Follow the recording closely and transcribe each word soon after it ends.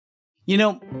You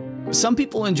know, some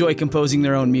people enjoy composing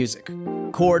their own music,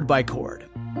 chord by chord,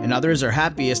 and others are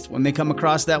happiest when they come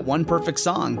across that one perfect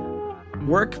song.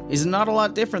 Work is not a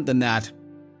lot different than that.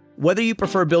 Whether you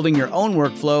prefer building your own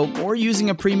workflow or using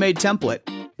a pre-made template,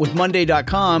 with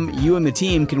Monday.com, you and the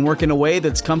team can work in a way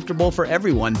that's comfortable for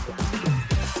everyone.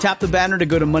 Tap the banner to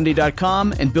go to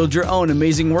Monday.com and build your own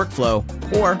amazing workflow,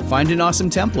 or find an awesome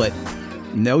template.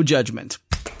 No judgment.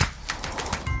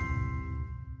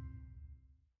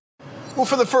 Well,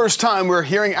 for the first time, we're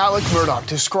hearing Alec Murdaugh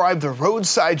describe the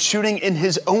roadside shooting in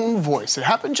his own voice. It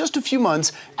happened just a few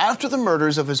months after the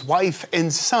murders of his wife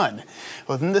and son.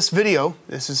 Well, in this video,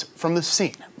 this is from the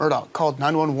scene. Murdaugh called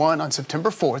 911 on September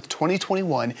 4th,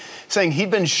 2021, saying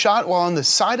he'd been shot while on the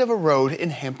side of a road in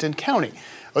Hampton County.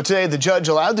 Well, today, the judge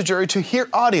allowed the jury to hear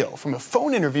audio from a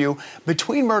phone interview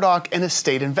between Murdaugh and a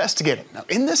state investigator. Now,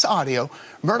 in this audio,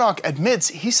 Murdaugh admits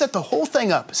he set the whole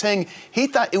thing up, saying he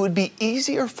thought it would be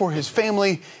easier for his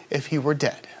family if he were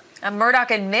dead. Murdaugh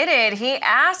admitted he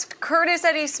asked Curtis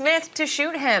Eddie Smith to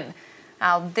shoot him.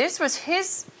 This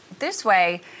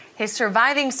way, his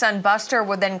surviving son Buster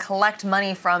would then collect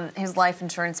money from his life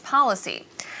insurance policy.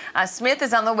 Smith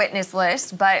is on the witness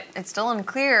list, but it's still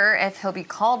unclear if he'll be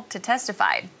called to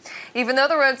testify. Even though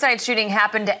the roadside shooting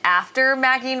happened after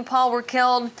Maggie and Paul were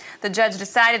killed, the judge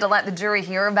decided to let the jury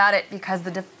hear about it because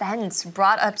the defense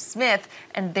brought up Smith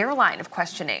and their line of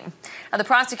questioning. Now, the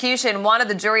prosecution wanted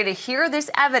the jury to hear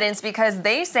this evidence because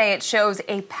they say it shows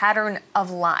a pattern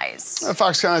of lies.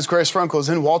 Fox County's Grace Runkle is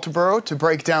in Walterboro to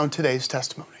break down today's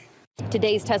testimony.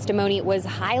 Today's testimony was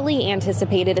highly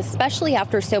anticipated, especially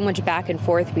after so much back and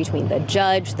forth between the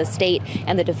judge, the state,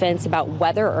 and the defense about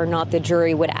whether or not the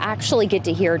jury would actually get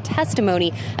to hear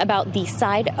testimony about the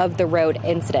side of the road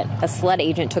incident. A SLED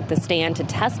agent took the stand to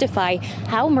testify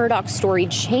how Murdaugh's story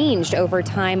changed over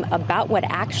time about what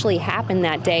actually happened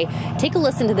that day. Take a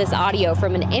listen to this audio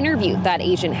from an interview that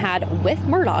agent had with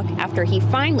Murdaugh after he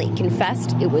finally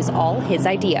confessed it was all his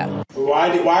idea. Why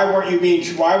weren't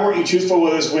you truthful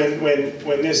with us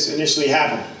when this initially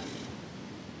happened?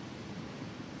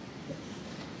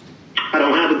 I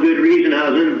don't have a good reason. I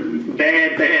was in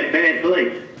bad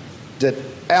place. Did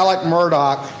Alec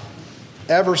Murdaugh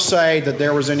ever say that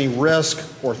there was any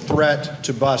risk or threat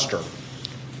to Buster?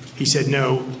 He said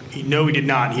no. No, he did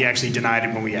not. He actually denied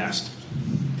it when we asked.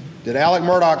 Did Alec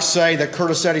Murdaugh say that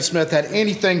Curtis Eddie Smith had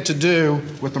anything to do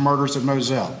with the murders of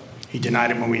Moselle? He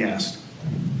denied it when we asked.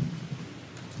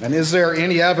 And is there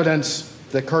any evidence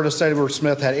that Curtis Eddie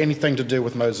Smith had anything to do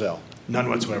with Moselle? None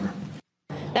whatsoever.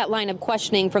 That line of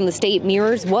questioning from the state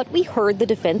mirrors what we heard the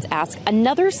defense ask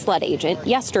another SLED agent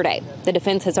yesterday. The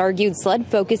defense has argued SLED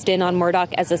focused in on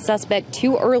Murdaugh as a suspect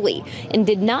too early and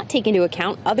did not take into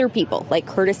account other people like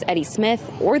Curtis Eddie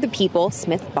Smith or the people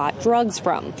Smith bought drugs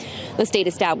from. The state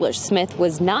established Smith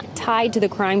was not tied to the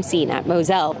crime scene at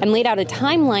Moselle and laid out a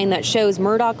timeline that shows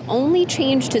Murdaugh only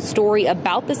changed his story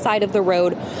about the side of the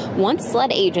road once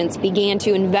SLED agents began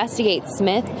to investigate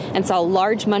Smith and saw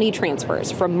large money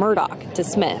transfers from Murdaugh to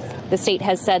Smith. The state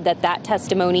has said that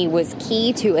testimony was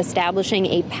key to establishing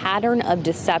a pattern of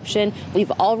deception.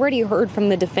 We've already heard from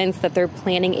the defense that they're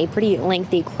planning a pretty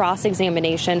lengthy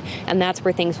cross-examination, and that's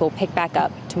where things will pick back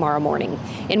up tomorrow morning.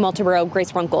 In Walterboro,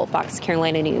 Grace Runkle, Fox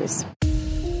Carolina News.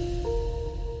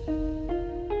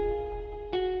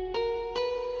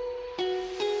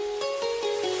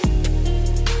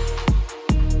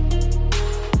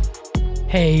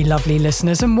 Hey, lovely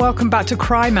listeners, and welcome back to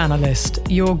Crime Analyst,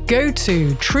 your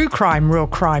go-to true crime, real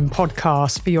crime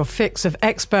podcast for your fix of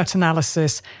expert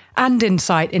analysis and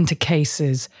insight into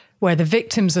cases where the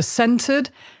victims are centred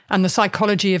and the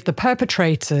psychology of the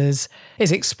perpetrators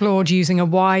is explored using a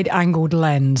wide-angled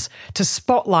lens to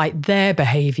spotlight their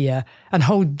behaviour and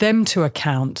hold them to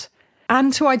account,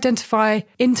 and to identify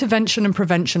intervention and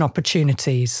prevention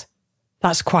opportunities.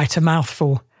 That's quite a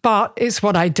mouthful. But it's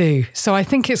what I do, so I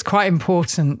think it's quite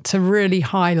important to really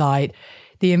highlight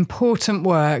the important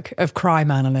work of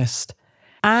Crime Analyst.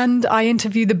 And I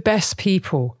interview the best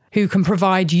people who can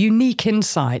provide unique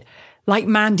insight, like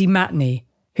Mandy Matney,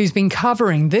 who's been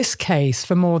covering this case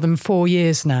for more than 4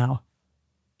 years now.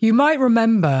 You might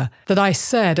remember that I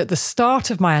said at the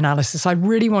start of my analysis I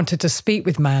really wanted to speak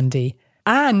with Mandy,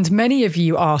 and many of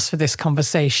you asked for this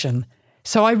conversation,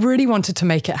 so I really wanted to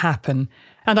make it happen.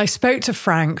 And I spoke to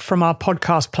Frank from our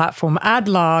podcast platform, Ad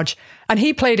Large, and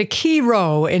he played a key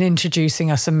role in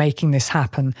introducing us and making this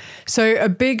happen. So a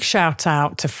big shout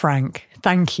out to Frank.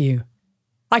 Thank you.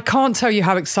 I can't tell you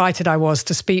how excited I was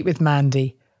to speak with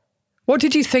Mandy. What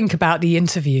did you think about the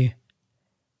interview?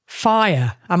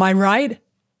 Fire, am I right?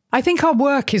 I think our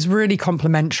work is really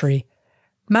complementary.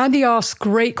 Mandy asks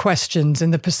great questions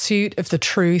in the pursuit of the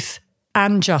truth,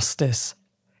 and justice.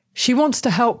 She wants to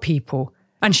help people,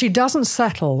 and she doesn't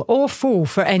settle or fall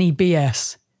for any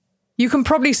BS. You can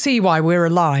probably see why we're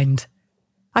aligned.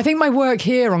 I think my work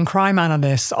here on Crime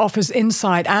Analysts offers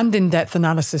insight and in-depth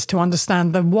analysis to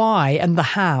understand the why and the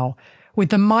how, with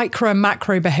the micro and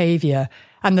macro behaviour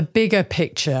and the bigger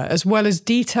picture, as well as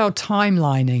detailed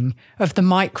timelining of the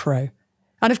micro.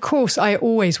 And of course, I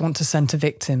always want to centre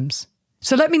victims.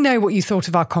 So let me know what you thought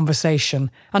of our conversation,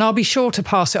 and I'll be sure to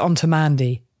pass it on to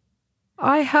Mandy.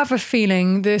 I have a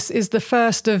feeling this is the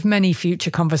first of many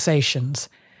future conversations.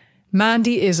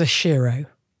 Mandy is a shiro.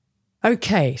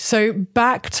 Okay, so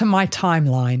back to my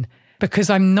timeline, because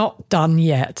I'm not done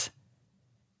yet.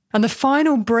 And the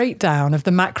final breakdown of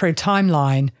the macro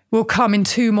timeline will come in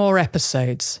 2 more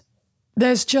episodes.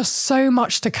 There's just so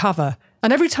much to cover,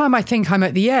 and every time I think I'm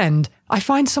at the end, I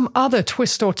find some other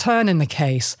twist or turn in the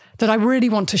case that I really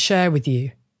want to share with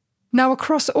you. Now,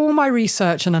 across all my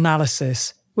research and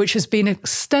analysis, which has been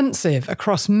extensive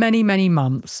across many, many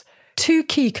months, 2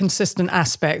 key consistent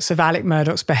aspects of Alec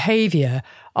Murdaugh's behaviour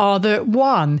are that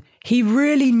 1, he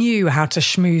really knew how to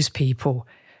schmooze people,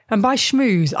 and by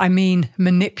schmooze I mean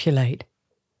manipulate.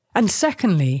 And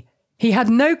secondly, he had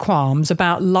no qualms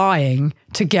about lying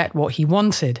to get what he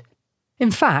wanted.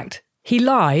 In fact, he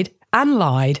lied and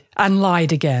lied and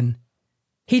lied again.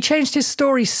 He changed his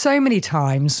story so many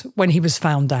times when he was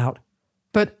found out,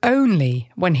 but only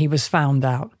when he was found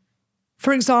out.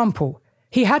 For example,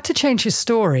 he had to change his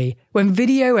story when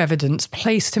video evidence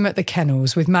placed him at the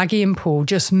kennels with Maggie and Paul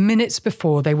just minutes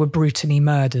before they were brutally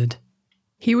murdered.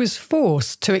 He was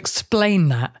forced to explain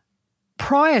that.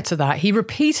 Prior to that, he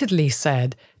repeatedly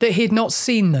said that he had not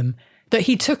seen them, that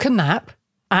he took a nap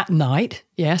at night,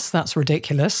 yes, that's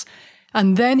ridiculous,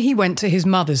 and then he went to his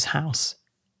mother's house.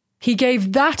 He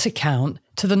gave that account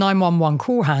to the 911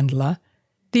 call handler,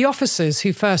 the officers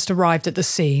who first arrived at the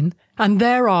scene, and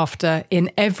thereafter in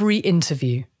every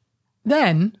interview.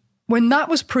 Then, when that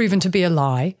was proven to be a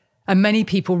lie, and many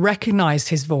people recognised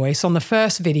his voice on the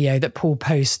first video that Paul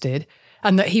posted,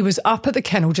 and that he was up at the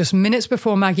kennel just minutes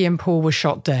before Maggie and Paul were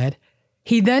shot dead,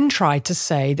 he then tried to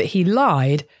say that he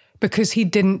lied because he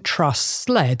didn't trust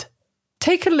SLED.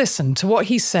 Take a listen to what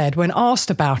he said when asked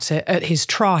about it at his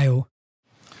trial.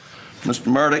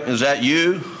 Mr. Murdaugh, is that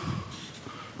you?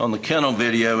 On the kennel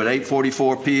video at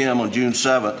 8:44 p.m. on June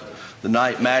 7th, the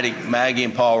night Maggie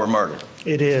and Paul were murdered.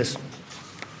 It is.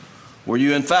 Were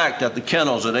you in fact at the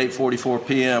kennels at 8:44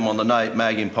 p.m. on the night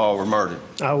Maggie and Paul were murdered?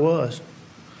 I was.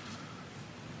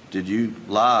 Did you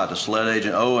lie to SLED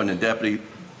Agent Owen and Deputy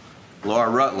Laura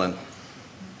Rutland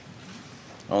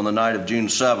on the night of June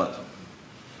 7th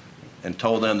and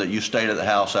told them that you stayed at the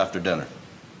house after dinner?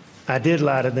 I did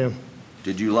lie to them.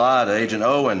 Did you lie to Agent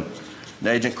Owen and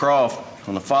Agent Croft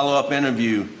on the follow-up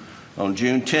interview on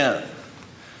June 10th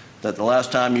that the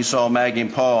last time you saw Maggie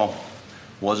and Paul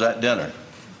was at dinner?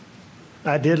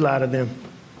 I did lie to them.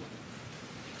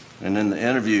 And in the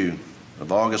interview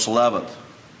of August 11th,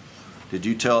 did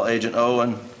you tell Agent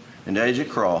Owen and Agent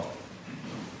Croft,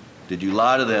 did you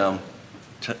lie to them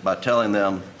by telling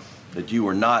them that you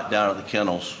were not down at the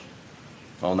kennels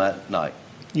on that night?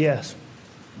 Yes.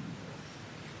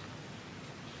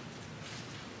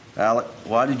 Alec,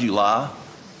 why did you lie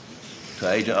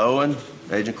to Agent Owen,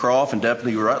 Agent Croft, and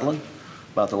Deputy Rutland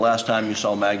about the last time you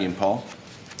saw Maggie and Paul?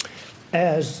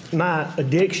 As my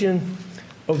addiction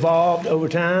evolved over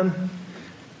time,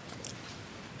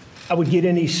 I would get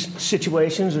in these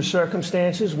situations or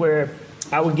circumstances where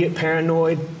I would get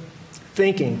paranoid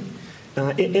thinking.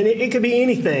 And it could be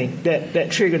anything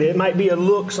that triggered it. It might be a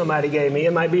look somebody gave me.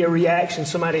 It might be a reaction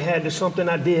somebody had to something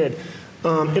I did.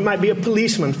 It might be a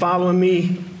policeman following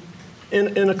me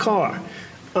in a car.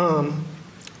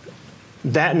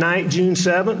 That night, June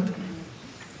 7th,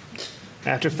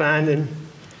 after finding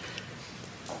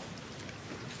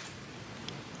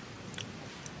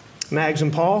Mags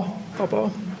and Paul,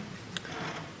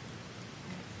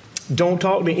 don't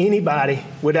talk to anybody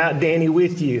without Danny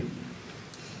with you.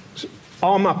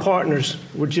 All my partners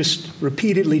were just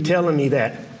repeatedly telling me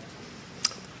that.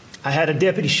 I had a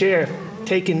deputy sheriff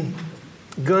taking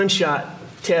gunshot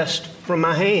tests from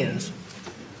my hands.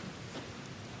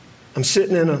 I'm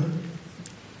sitting in a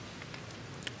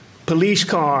police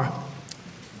car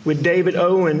with David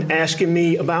Owen asking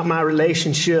me about my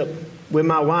relationship with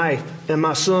my wife and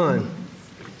my son.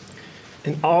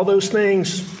 And all those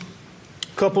things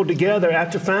coupled together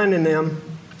after finding them,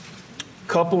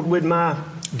 coupled with my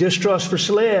distrust for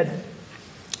SLED,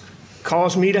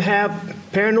 caused me to have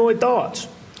paranoid thoughts.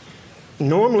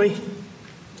 Normally,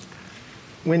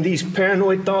 when these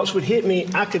paranoid thoughts would hit me,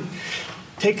 I could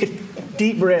take a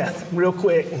deep breath real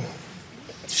quick and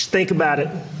just think about it,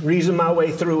 reason my way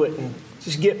through it, and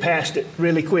just get past it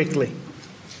really quickly.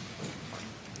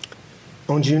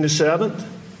 On June the 7th,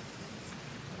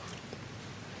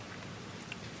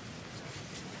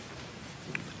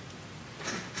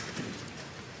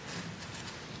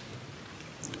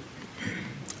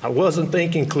 I wasn't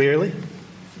thinking clearly.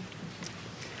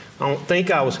 I don't think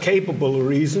I was capable of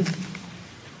reason.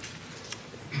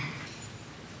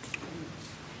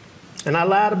 And I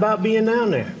lied about being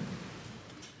down there.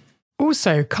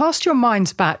 Also, cast your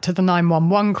minds back to the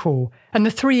 911 call and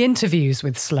the 3 interviews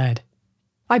with Sled.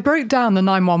 I broke down the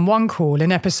 911 call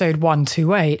in episode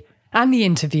 128 and the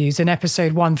interviews in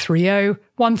episode 130,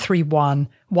 131,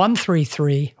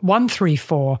 133,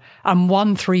 134, and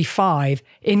 135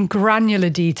 in granular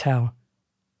detail.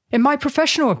 In my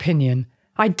professional opinion,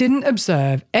 I didn't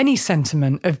observe any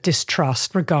sentiment of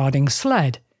distrust regarding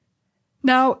Sled.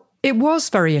 Now, it was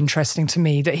very interesting to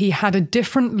me that he had a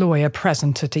different lawyer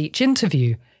present at each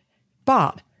interview,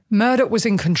 but Murdaugh was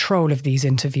in control of these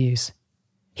interviews.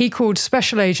 He called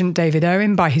Special Agent David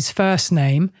Owen by his first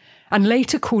name and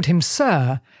later called him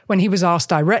Sir when he was asked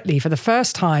directly for the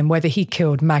first time whether he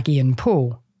killed Maggie and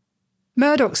Paul.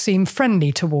 Murdaugh seemed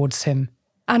friendly towards him,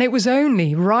 and it was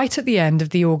only right at the end of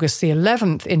the August the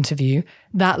 11th interview,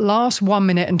 that last 1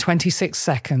 minute and 26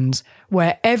 seconds,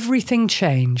 where everything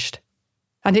changed.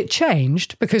 And it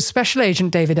changed because Special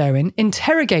Agent David Owen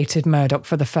interrogated Murdaugh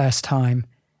for the first time,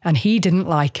 and he didn't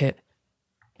like it.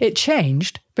 It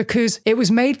changed because it was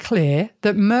made clear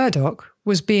that Murdaugh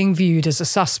was being viewed as a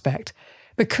suspect,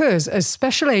 because, as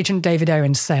Special Agent David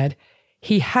Owen said,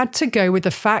 he had to go with the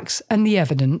facts and the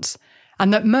evidence,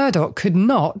 and that Murdaugh could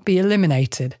not be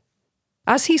eliminated.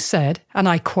 As he said, and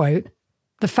I quote,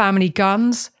 "The family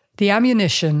guns, the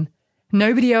ammunition,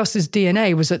 nobody else's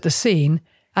DNA was at the scene,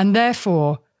 and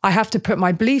therefore I have to put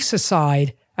my beliefs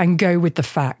aside and go with the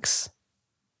facts."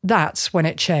 That's when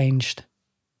it changed.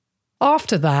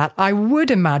 After that, I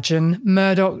would imagine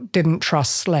Murdaugh didn't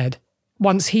trust Sled,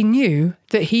 once he knew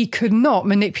that he could not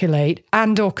manipulate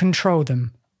and or control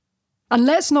them. And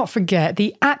let's not forget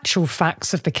the actual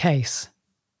facts of the case.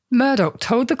 Murdaugh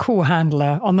told the call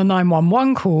handler on the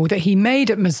 911 call that he made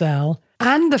at Moselle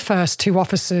and the first 2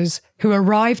 officers who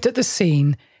arrived at the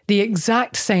scene the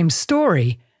exact same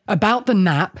story about the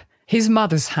nap, his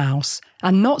mother's house,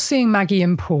 and not seeing Maggie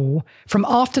and Paul from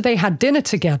after they had dinner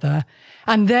together,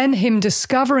 and then him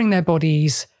discovering their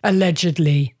bodies,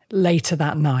 allegedly, later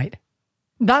that night.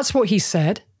 That's what he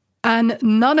said, and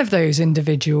none of those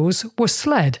individuals were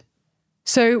Sled.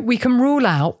 So we can rule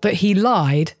out that he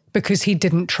lied because he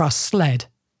didn't trust Sled.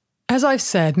 As I've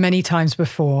said many times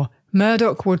before,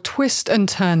 Murdaugh would twist and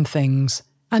turn things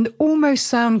and almost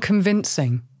sound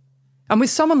convincing. And with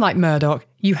someone like Murdaugh,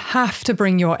 you have to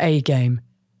bring your A game.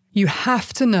 You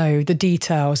have to know the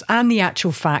details and the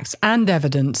actual facts and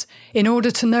evidence in order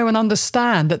to know and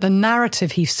understand that the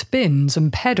narrative he spins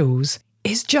and peddles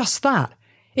is just that.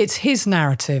 It's his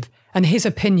narrative and his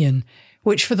opinion,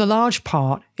 which for the large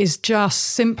part is just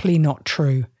simply not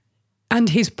true. And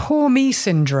his poor me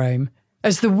syndrome,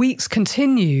 as the weeks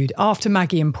continued after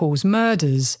Maggie and Paul's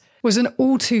murders, was an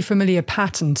all too familiar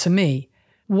pattern to me,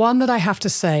 one that I have to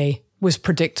say was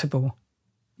predictable.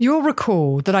 You'll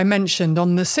recall that I mentioned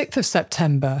on the 6th of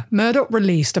September, Murdaugh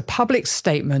released a public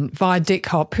statement via Dick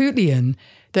Harpootlian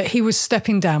that he was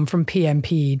stepping down from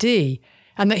PMPED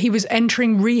and that he was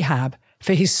entering rehab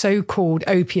for his so-called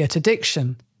opiate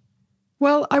addiction.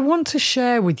 Well, I want to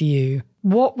share with you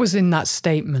what was in that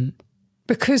statement,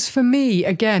 because for me,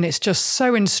 again, it's just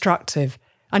so instructive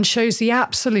and shows the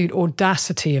absolute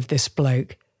audacity of this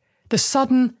bloke, the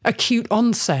sudden acute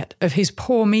onset of his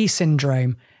poor me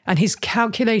syndrome and his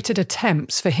calculated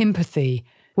attempts for sympathy,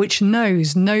 which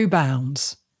knows no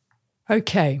bounds.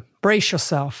 Okay, brace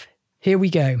yourself. Here we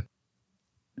go.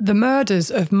 The murders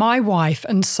of my wife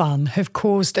and son have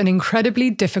caused an incredibly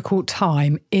difficult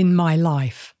time in my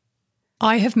life.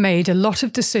 I have made a lot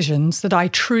of decisions that I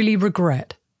truly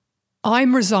regret.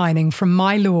 I'm resigning from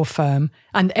my law firm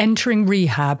and entering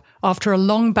rehab after a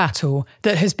long battle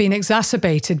that has been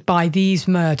exacerbated by these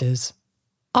murders.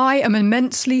 I am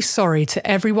immensely sorry to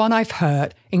everyone I've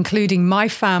hurt, including my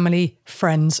family,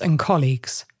 friends, and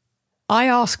colleagues. I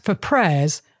ask for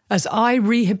prayers as I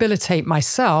rehabilitate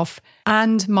myself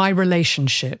and my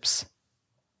relationships.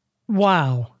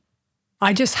 Wow.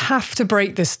 I just have to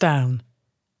break this down.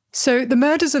 So the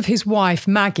murders of his wife,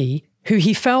 Maggie, who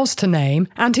he fails to name,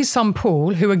 and his son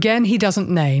Paul, who again he doesn't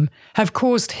name, have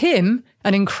caused him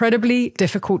an incredibly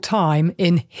difficult time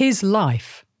in his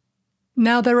life.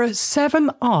 Now, there are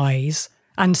 7 I's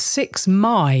and 6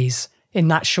 my's in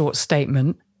that short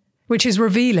statement, which is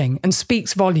revealing and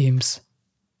speaks volumes.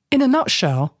 In a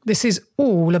nutshell, this is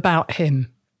all about him.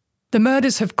 The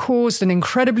murders have caused an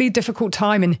incredibly difficult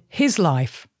time in his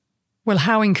life. Well,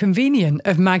 how inconvenient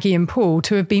of Maggie and Paul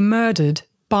to have been murdered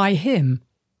by him.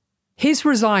 His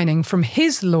resigning from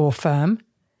his law firm,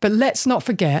 but let's not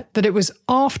forget that it was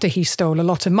after he stole a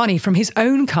lot of money from his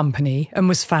own company and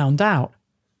was found out.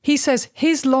 He says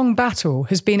his long battle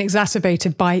has been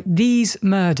exacerbated by these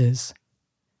murders.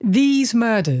 These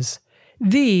murders.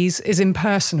 These is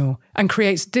impersonal and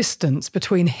creates distance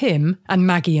between him and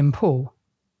Maggie and Paul.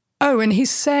 Oh, and he's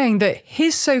saying that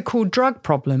his so-called drug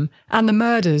problem and the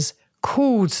murders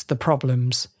caused the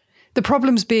problems. The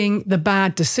problems being the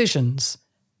bad decisions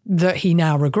that he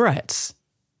now regrets.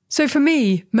 So for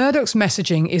me, Murdaugh's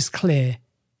messaging is clear.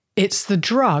 It's the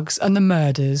drugs and the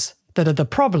murders that are the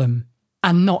problem,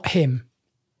 and not him.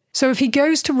 So if he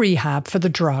goes to rehab for the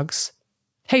drugs,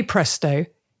 hey presto,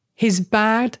 his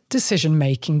bad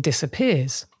decision-making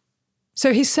disappears.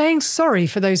 So he's saying sorry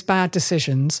for those bad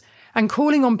decisions and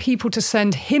calling on people to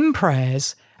send him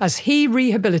prayers as he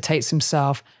rehabilitates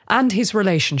himself and his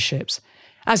relationships,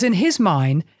 as in his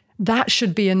mind, that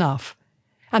should be enough.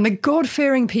 And the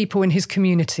God-fearing people in his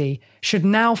community should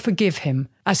now forgive him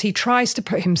as he tries to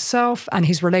put himself and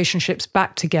his relationships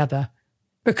back together.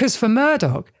 Because for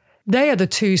Murdaugh, they are the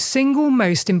two single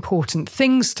most important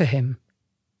things to him.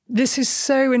 This is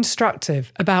so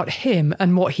instructive about him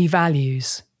and what he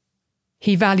values.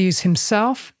 He values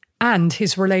himself and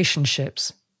his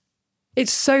relationships.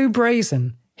 It's so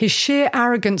brazen. His sheer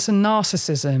arrogance and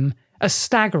narcissism are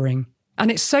staggering,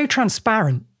 and it's so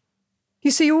transparent.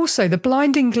 You see, also, the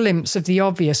blinding glimpse of the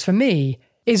obvious for me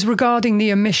is regarding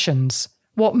the omissions,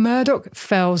 what Murdaugh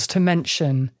fails to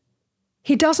mention.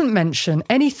 He doesn't mention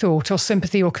any thought or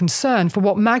sympathy or concern for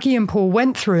what Maggie and Paul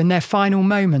went through in their final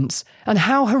moments and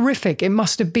how horrific it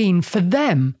must have been for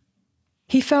them.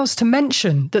 He fails to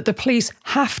mention that the police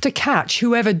have to catch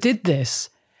whoever did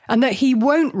this and that he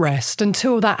won't rest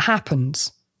until that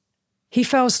happens. He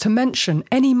fails to mention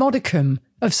any modicum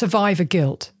of survivor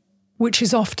guilt, which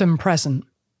is often present.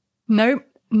 No,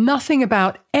 nothing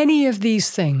about any of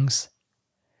these things.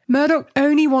 Murdaugh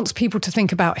only wants people to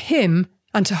think about him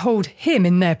and to hold him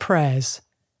in their prayers.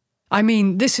 I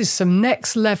mean, this is some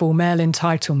next-level male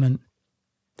entitlement.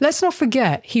 Let's not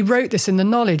forget he wrote this in the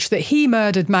knowledge that he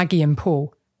murdered Maggie and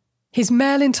Paul. His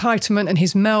male entitlement and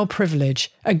his male privilege,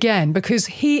 again, because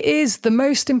he is the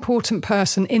most important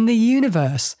person in the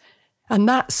universe. And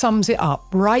that sums it up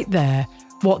right there,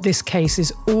 what this case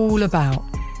is all about.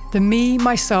 The me,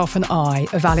 myself and I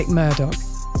of Alec Murdaugh,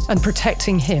 and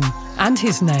protecting him and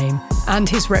his name and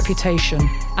his reputation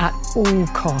at all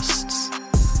costs.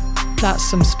 That's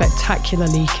some spectacular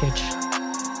leakage.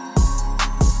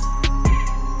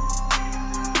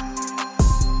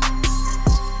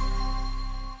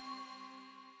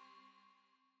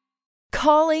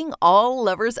 Calling all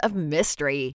lovers of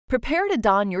mystery. Prepare to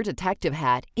don your detective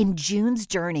hat in June's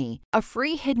Journey, a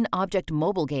free hidden object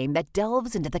mobile game that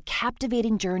delves into the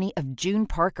captivating journey of June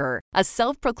Parker, a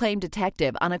self-proclaimed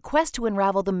detective on a quest to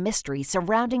unravel the mystery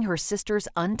surrounding her sister's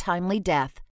untimely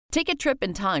death. Take a trip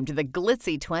in time to the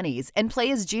glitzy 20s and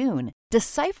play as June,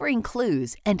 deciphering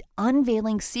clues and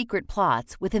unveiling secret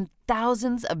plots within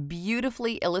thousands of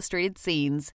beautifully illustrated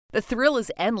scenes. The thrill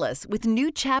is endless with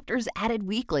new chapters added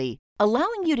weekly,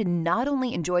 allowing you to not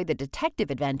only enjoy the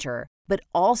detective adventure, but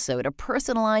also to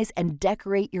personalize and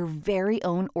decorate your very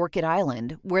own Orchid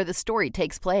Island where the story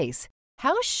takes place.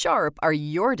 How sharp are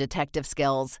your detective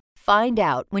skills? Find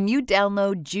out when you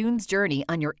download June's Journey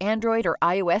on your Android or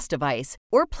iOS device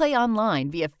or play online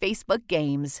via Facebook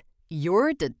Games.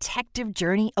 Your detective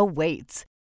journey awaits.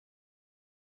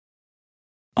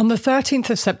 On the 13th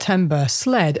of September,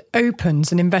 SLED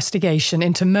opens an investigation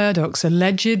into Murdaugh's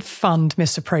alleged fund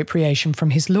misappropriation from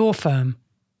his law firm.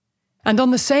 And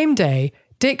on the same day,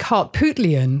 Dick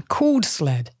Hartputlian called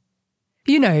SLED.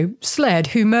 You know, SLED,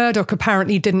 who Murdaugh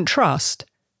apparently didn't trust.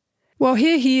 Well,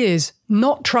 here he is,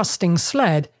 not trusting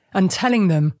SLED and telling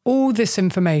them all this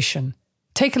information.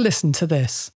 Take a listen to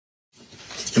this.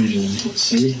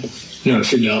 No, I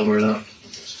figured out where that.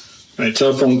 All right,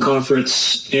 telephone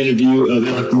conference interview of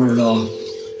Alec Murdaugh,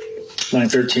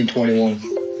 9/13/21.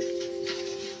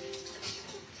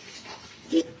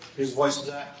 Whose voice is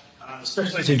that?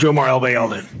 Special Agent Jomar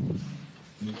Albayalden.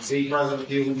 Was he present with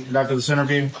you when you conducted this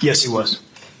interview? Yes, he was.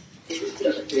 Hey,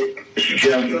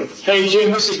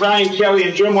 Jim, this is Brian Kelly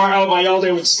and Jomar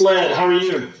Albayalden with SLED. How are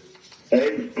you?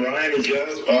 Hey, Brian and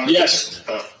Joe. Yes.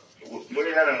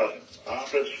 We had an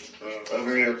office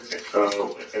over here in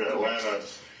Atlanta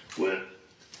with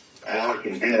Alec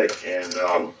and Dick, and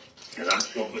I'm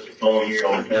just going to put the phone here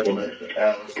on the table next to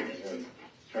Alec, and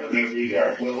Well, let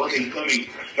me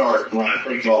start, Ron.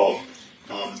 First of all,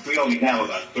 we only have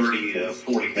about 30 to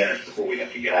 40 minutes before we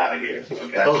have to get out of here.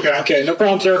 Okay, no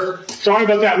problem, sir. Sorry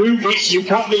about that. You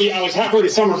caught me. I was halfway to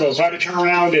Somerville, so I had to turn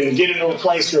around and get into a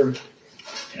place. And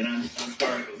I'm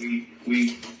sorry, but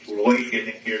we were late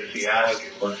getting here to see Alex.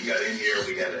 And once we got in here,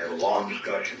 we had to have a long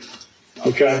discussion.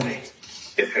 Okay.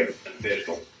 It's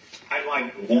beneficial. I'd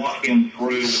like to walk him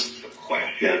through the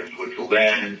questions, which will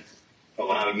then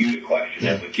allow you to question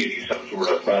him, but give you some sort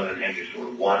of, rather than him just sort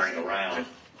of wandering around.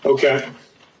 Okay.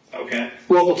 Okay.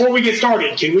 Well, before we get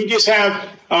started, can we just have,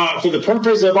 for the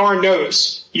purpose of our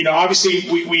notes, obviously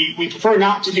we prefer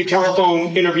not to do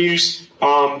telephone interviews.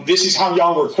 This is how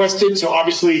y'all requested, so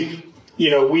obviously,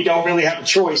 we don't really have a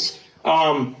choice.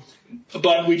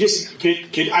 But we just,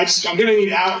 I'm going to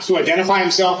need Alex to identify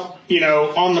himself,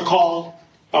 on the call.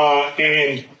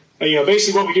 And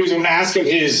basically what we do is I'm going to ask him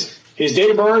his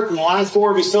date of birth and the last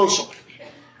four of his social.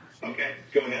 Okay,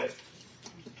 go ahead.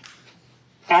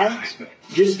 Alex,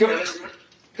 just go.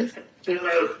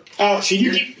 Hello. Alex, so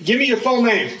you give me your full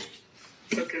name.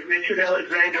 Okay, Richard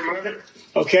Alexander Murdaugh.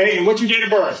 Okay, and what's your date of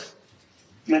birth?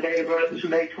 My date of birth is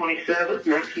May 27th,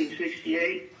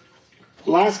 1968.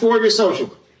 Last four of your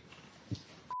social.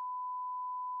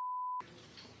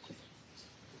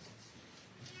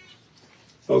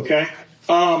 Okay.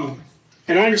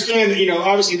 And I understand that,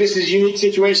 obviously this is a unique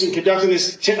situation conducting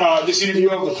this interview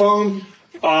over the phone.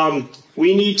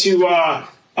 We need to,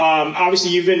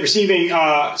 obviously you've been receiving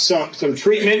some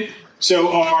treatment.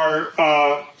 So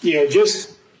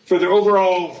just for the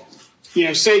overall,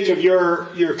 sake of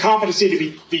your competency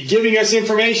to be giving us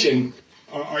information,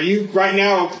 are you right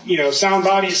now, sound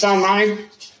body, sound mind?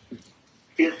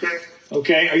 Yes, sir.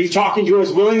 Okay. Are you talking to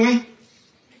us willingly?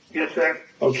 Yes, sir.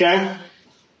 Okay.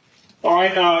 All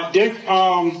right, Dick.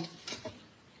 Go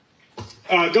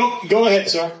ahead,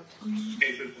 sir.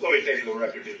 Okay, so let me take the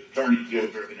record. His attorney, Joe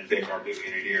Griffin, and Dick are doing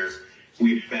it here.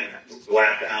 We've spent the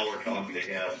last hour talking to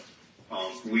him.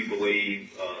 We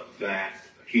believe that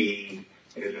he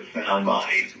is a sound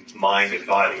mind and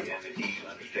body, and that he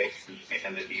understands,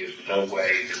 and that he is in no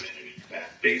way diminished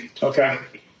capacity. Okay.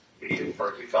 He is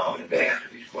perfectly confident to answer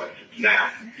these questions. Now,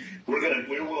 we're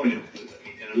willing to,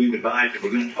 and we've advised that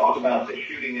we're going to talk about the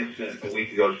shooting incident a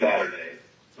week ago Saturday,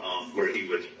 where he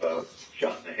was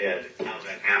shot in the head, how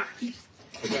that happened,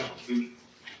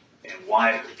 and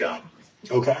why it was done.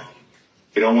 Okay.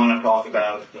 We don't want to talk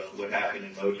about what happened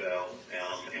in Murdaugh,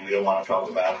 and we don't want to talk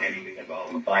about anything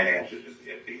involving finances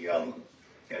at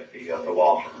the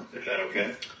law firm. Is that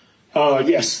okay?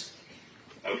 Yes.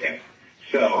 Okay.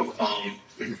 So,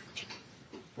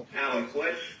 Alex,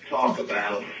 let's talk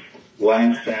about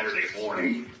last Saturday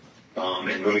morning, and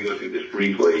let me go through this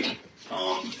briefly.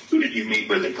 Who did you meet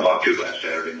with and talk to last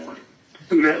Saturday morning?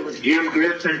 I met with Jim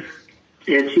Griffin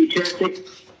and T. Chesnick.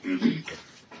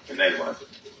 Mm-hmm. And then what?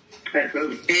 At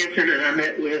Rose Hanson, and I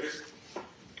met with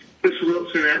Chris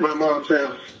Wilson at my mom's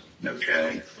house.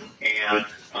 Okay. And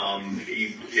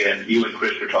you and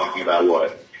Chris were talking about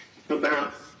what?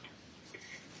 About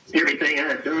everything I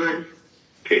had done.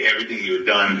 Okay, everything you had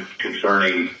done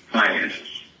concerning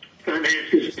finances.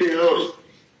 Finances, bills,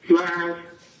 lives.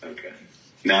 Okay.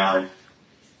 Now,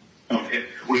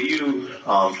 were you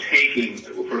taking,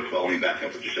 well, first of all, let me back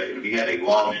up what you said. You had a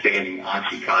long-standing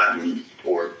Oxycontin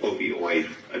or opioid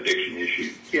addiction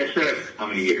issue. Yes, sir. How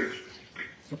many years?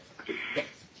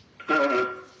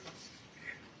 The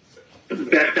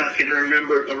best I can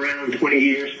remember, around 20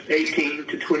 years, 18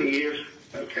 to 20 years.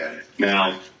 Okay.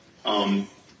 Now, on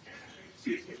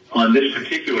this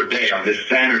particular day, on this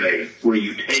Saturday, were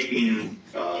you taking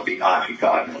the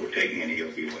Oxycontin or taking any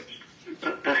opioids?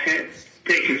 I had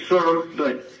taken some,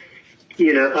 but,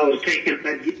 I was taking,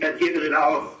 I'd given it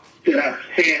all that I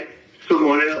had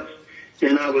someone else,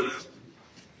 and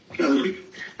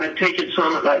I'd taken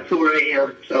some at like 4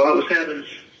 a.m., so I was having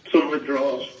some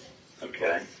withdrawals.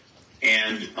 Okay.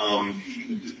 And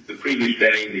the previous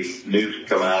day, the news had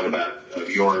come out about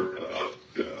your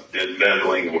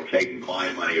embezzling or taking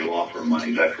client money or law firm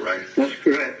money. Is that correct? That's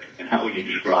correct. And how would you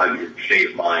describe your state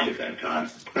of mind at that time?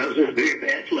 I was in a very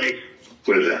bad place.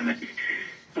 What does that mean?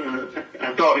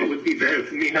 I thought it would be better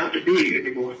for me not to be here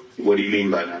anymore. What do you mean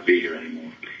by not be here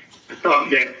anymore? I thought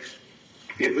that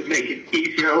it would make it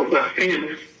easier on my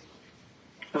family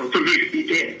for me to be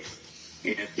dead.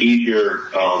 And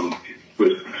easier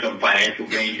with some financial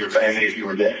gain to your family if you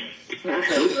were dead? I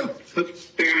had a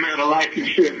fair amount of life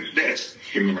insurance debt.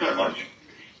 You remember how much?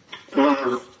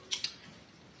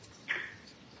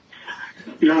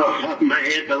 No, off the top of my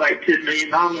head, but like $10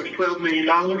 million, $12 million.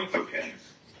 Okay.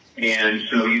 And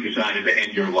so you decided to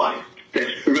end your life?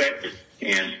 That's correct.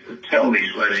 And tell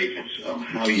these SLED agents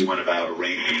how you went about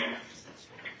arranging that.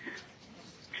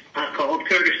 I called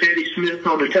Curtis Eddie Smith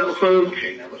on the telephone.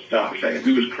 Okay, now let's stop a second.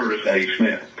 Who is Curtis Eddie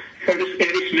Smith? Curtis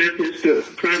Eddie Smith is the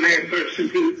primary person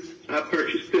who I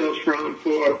purchased pills from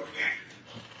for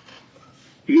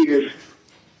years.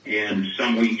 And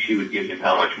some weeks you would give him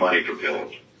how much money for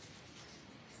pills?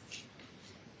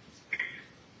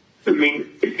 I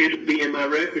mean, it'd be in my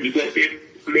records, but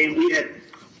we had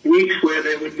weeks where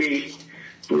there would be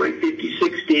like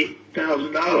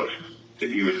 $50,000-$60,000 that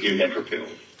you would give him for pills.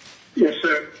 Yes,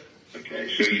 sir. Okay,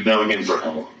 so you've known him for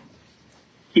how long?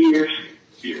 Years.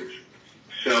 Years.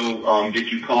 So,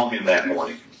 did you call him that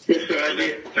morning? Yes, sir, I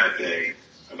did. That day?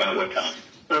 About what time?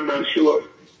 I'm not sure.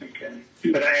 Okay.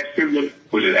 But I asked him to...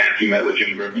 Was it after you met with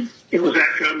Jim Griffin? It was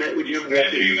after I met with Jim Griffin.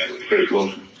 After you met with Chris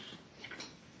Wilson?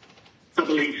 I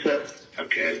believe so.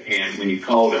 Okay, and when you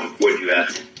called him, what did you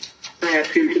ask him? I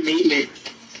asked him to meet me.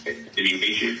 Did he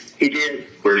meet you? He did.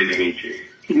 Where did he meet you?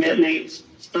 He met me,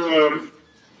 not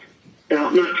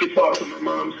too far from my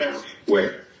mom's house.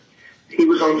 Where? He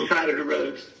was on the side of the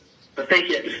road. I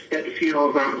think at the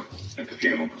funeral home. At the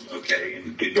funeral, okay.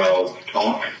 And did y'all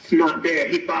talk? Not there.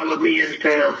 He followed me into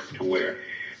town. To where?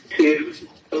 To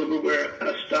over where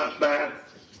I stopped by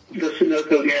the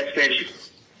Sunoco gas station.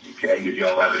 Okay, did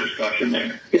y'all have a discussion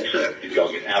there? Yes, sir. Did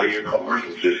y'all get out of your cars or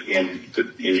was this in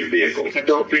your vehicle? I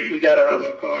don't think we got out of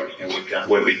our cars. And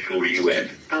what vehicle were you in?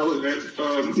 I was in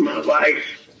my wife's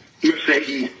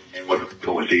Mercedes. And what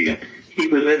vehicle was he in? He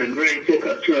was in a gray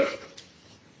pickup truck.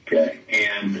 Okay,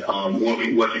 and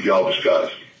what did y'all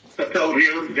discuss? I told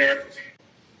him that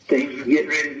things were getting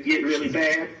ready to get really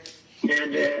bad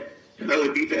and that I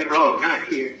would be better off not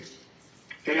here.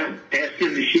 And I asked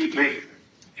him to shoot me.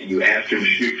 And you asked him to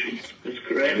shoot you? That's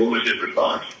correct. And what was his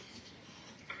response?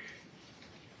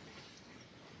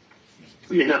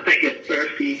 I mean, I think at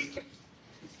first he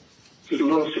was a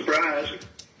little surprised.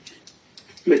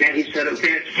 But then he said,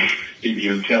 okay. Did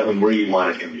you tell him where you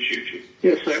wanted him to shoot you?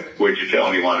 Yes, sir. Where did you tell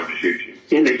him you wanted him to shoot you?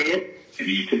 In the head. And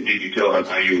did you tell him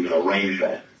how you were going to arrange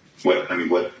that? What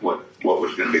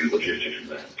was going to be the logistics of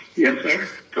that? Yes, sir.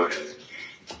 Go ahead.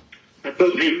 I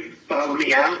told him to follow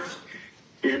me out,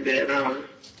 and then I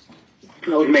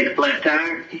would make a flat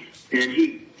tire, and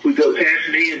he would go past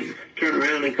me and turn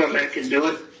around and come back and do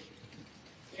it.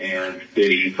 And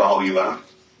did he follow you out?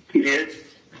 He did.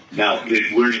 Now,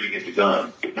 where did you get the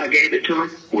gun? I gave it to him.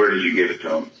 Where did you give it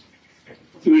to him?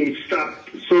 We stopped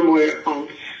somewhere on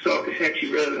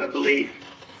Salcahatchee Road, I believe.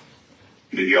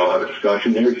 Did y'all have a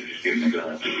discussion there, or did you just give him the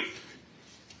gun?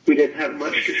 We didn't have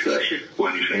much discussion.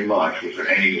 When you say much, was there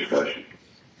any discussion?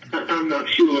 I'm not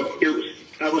sure.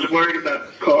 I was worried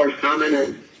about cars coming,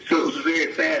 and so it was a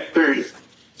very fast thing.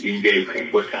 You gave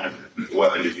him, what kind of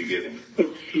weapon did you give him? A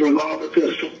revolver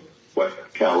pistol.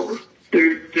 What caliber?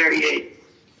 38.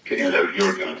 Okay, and that was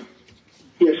your gun?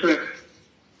 Yes, sir.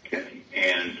 Okay,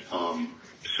 and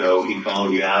so he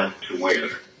followed you out to where?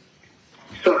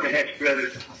 Salcahatchee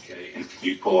Road. Okay, and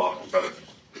you pull off the road?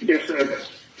 Yes, sir.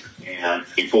 And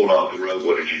he pulled off the road,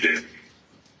 what did you do?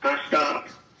 I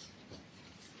stopped.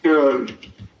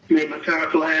 Made my tire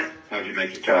flat. How'd you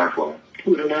make your tire flat?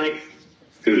 With a knife.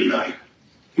 Whose knife?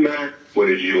 Mine. What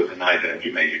did you do with the knife after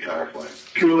you made your tire flat?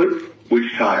 Threw it.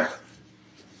 Which tire?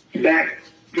 Back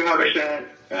driver's side.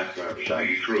 Back driver's side.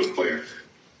 You threw it where?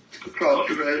 Across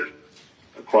the road.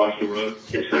 Across the road?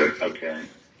 Yes, sir. Okay.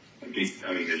 I mean,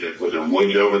 was there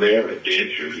woods over there, a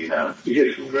ditch, or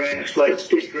just some grass, like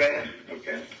thick grass.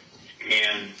 Okay.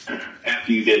 And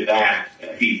after you did that,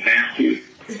 he passed you,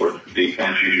 or did he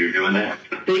pass you as you were doing that?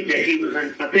 I think that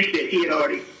he had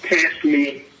already passed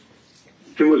me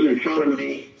and was in front of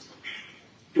me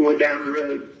and went down the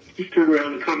road. He turned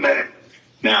around and come back.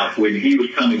 Now, when he was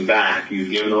coming back, you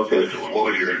gave him a pistol. What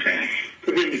was your intent?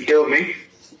 For him to kill me.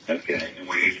 Okay. And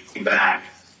when he came back,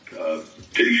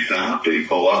 did he stop? Did he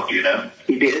pull up? Do you know?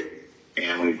 He did.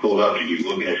 And when he pulled up, did you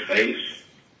look at his face?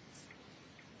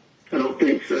 I don't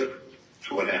think so.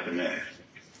 So what happened next?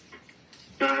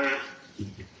 I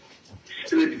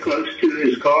stood close to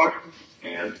his car.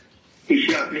 And? He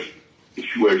shot me.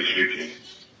 Where did he shoot you?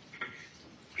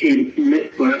 He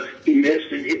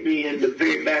missed and hit me in the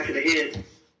very back of the head.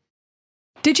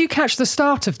 Did you catch the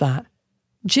start of that?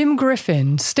 Jim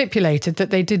Griffin stipulated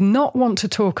that they did not want to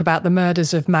talk about the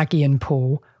murders of Maggie and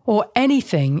Paul or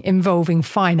anything involving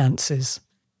finances.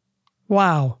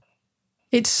 Wow.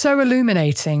 It's so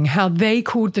illuminating how they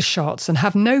called the shots and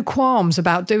have no qualms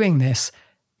about doing this,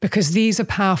 because these are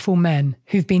powerful men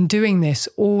who've been doing this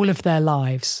all of their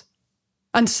lives.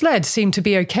 And SLED seemed to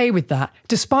be okay with that,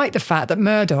 despite the fact that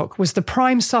Murdaugh was the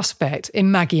prime suspect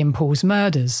in Maggie and Paul's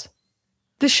murders.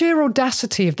 The sheer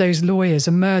audacity of those lawyers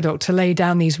and Murdaugh to lay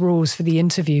down these rules for the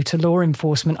interview to law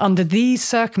enforcement under these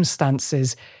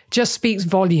circumstances just speaks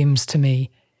volumes to me.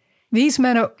 These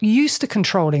men are used to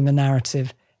controlling the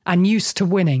narrative and used to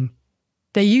winning.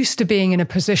 They're used to being in a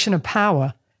position of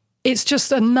power. It's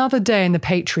just another day in the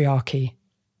patriarchy.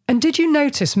 And did you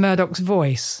notice Murdaugh's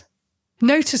voice?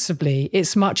 Noticeably,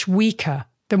 it's much weaker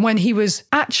than when he was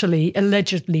actually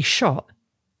allegedly shot.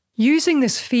 Using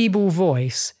this feeble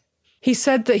voice, he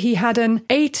said that he had an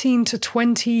 18 to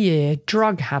 20-year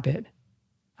drug habit.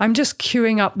 I'm just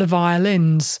queuing up the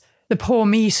violins. The poor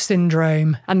me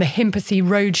syndrome and the Himpathy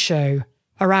Roadshow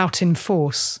are out in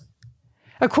force.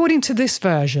 According to this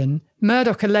version,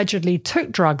 Murdaugh allegedly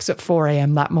took drugs at 4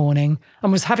 a.m. that morning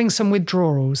and was having some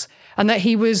withdrawals, and that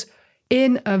he was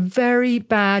in a very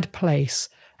bad place,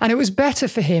 and it was better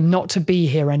for him not to be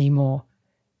here anymore.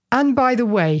 And by the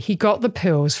way, he got the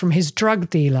pills from his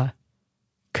drug dealer,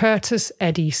 Curtis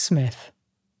Eddie Smith.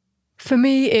 For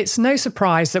me, it's no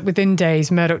surprise that within days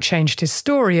Murdaugh changed his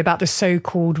story about the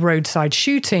so-called roadside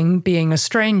shooting being a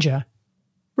stranger.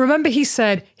 Remember, he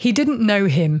said he didn't know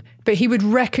him, but he would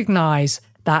recognise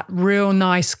that real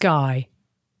nice guy.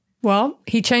 Well,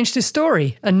 he changed his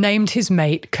story and named his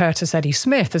mate Curtis Eddie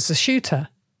Smith as the shooter.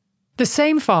 The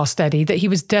same Fast Eddie that he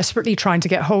was desperately trying to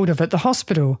get hold of at the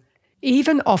hospital,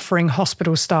 even offering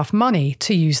hospital staff money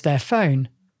to use their phone.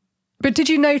 But did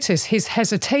you notice his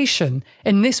hesitation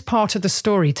in this part of the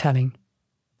storytelling?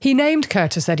 He named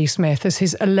Curtis Eddie Smith as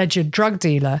his alleged drug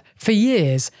dealer for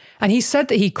years, and he said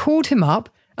that he called him up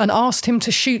and asked him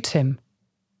to shoot him.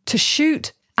 To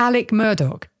shoot Alec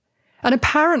Murdaugh. And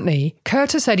apparently,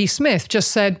 Curtis Eddie Smith just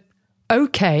said,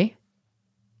 "Okay."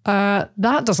 That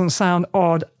doesn't sound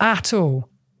odd at all.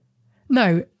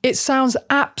 No, it sounds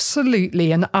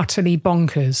absolutely and utterly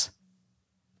bonkers.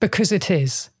 Because it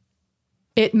is.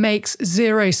 It makes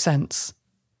zero sense.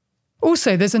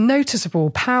 Also, there's a noticeable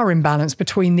power imbalance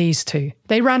between these two.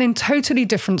 They ran in totally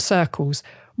different circles.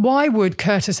 Why would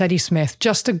Curtis Eddie Smith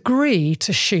just agree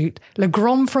to shoot Le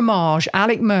Grand Fromage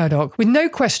Alec Murdaugh with no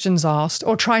questions asked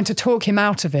or trying to talk him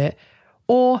out of it,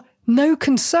 or no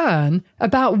concern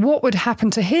about what would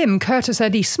happen to him, Curtis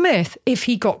Eddie Smith, if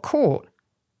he got caught?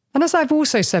 And as I've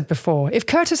also said before, if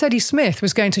Curtis Eddie Smith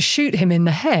was going to shoot him in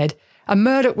the head and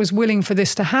Murdaugh was willing for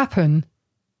this to happen,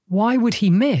 why would he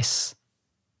miss?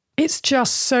 It's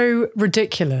just so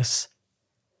ridiculous.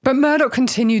 But Murdaugh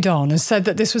continued on and said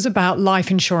that this was about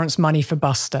life insurance money for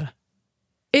Buster.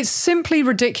 It's simply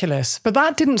ridiculous, but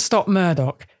that didn't stop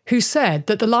Murdaugh, who said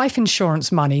that the life insurance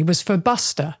money was for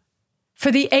Buster.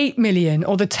 For the $8 million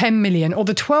or the $10 million or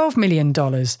the $12 million,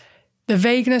 the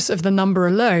vagueness of the number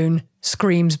alone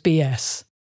screams BS.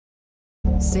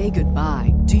 Say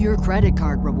goodbye to your credit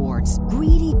card rewards.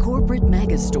 Greedy corporate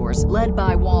mega stores, led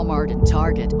by Walmart and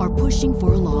Target, are pushing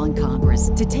for a law in Congress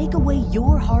to take away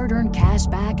your hard-earned cash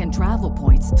back and travel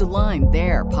points to line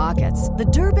their pockets. The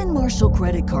Durbin-Marshall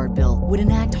credit card bill would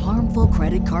enact harmful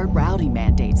credit card routing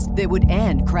mandates that would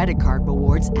end credit card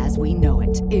rewards as we know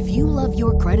it. If you love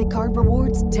your credit card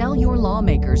rewards, tell your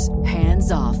lawmakers,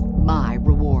 hands off my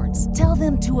rewards. Tell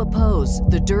them to oppose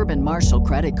the Durbin-Marshall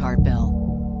credit card bill.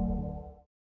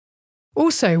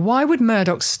 Also, why would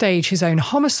Murdaugh stage his own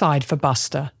homicide for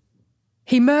Buster?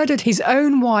 He murdered his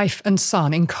own wife and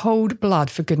son in cold blood,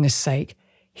 for goodness sake.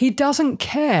 He doesn't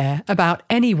care about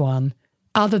anyone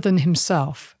other than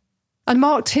himself. And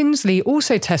Mark Tinsley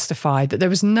also testified that there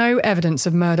was no evidence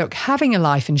of Murdaugh having a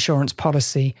life insurance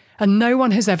policy, and no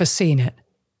one has ever seen it.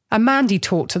 And Mandy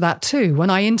talked to that too when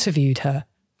I interviewed her.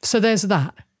 So there's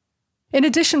that. In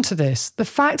addition to this, the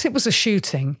fact it was a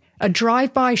shooting, a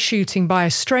drive-by shooting by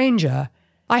a stranger,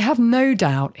 I have no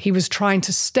doubt he was trying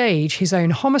to stage his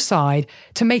own homicide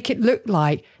to make it look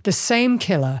like the same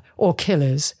killer or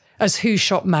killers as who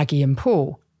shot Maggie and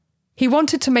Paul. He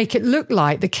wanted to make it look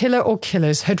like the killer or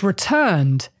killers had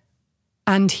returned,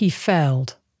 and he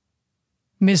failed.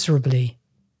 Miserably.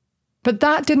 But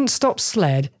that didn't stop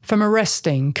SLED from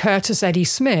arresting Curtis Eddie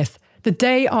Smith the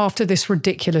day after this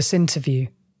ridiculous interview.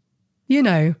 You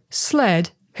know, SLED,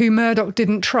 who Murdaugh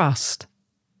didn't trust.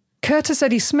 Curtis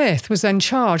Eddie Smith was then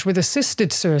charged with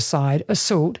assisted suicide,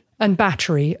 assault, and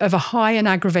battery of a high and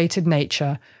aggravated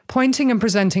nature, pointing and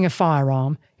presenting a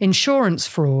firearm, insurance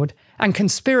fraud, and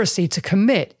conspiracy to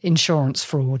commit insurance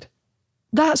fraud.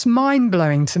 That's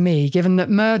mind-blowing to me, given that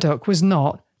Murdaugh was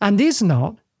not, and is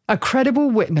not, a credible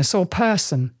witness or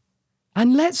person.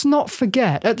 And let's not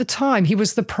forget, at the time he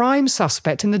was the prime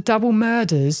suspect in the double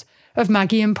murders of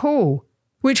Maggie and Paul,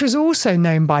 which was also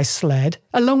known by SLED,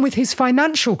 along with his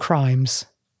financial crimes.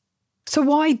 So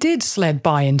why did SLED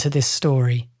buy into this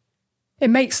story? It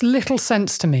makes little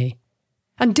sense to me.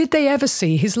 And did they ever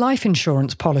see his life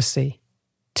insurance policy?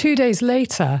 2 days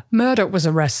later, Murdaugh was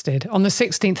arrested on the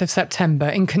 16th of September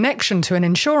in connection to an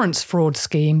insurance fraud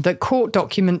scheme that court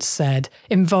documents said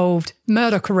involved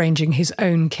Murdaugh arranging his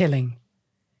own killing.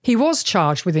 He was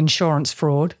charged with insurance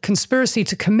fraud, conspiracy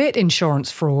to commit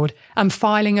insurance fraud, and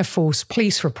filing a false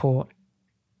police report.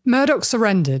 Murdaugh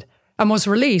surrendered and was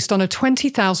released on a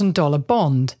 $20,000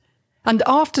 bond. And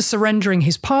after surrendering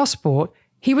his passport,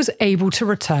 he was able to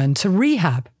return to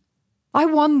rehab. I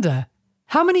wonder,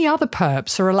 how many other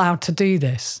perps are allowed to do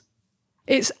this?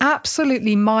 It's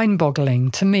absolutely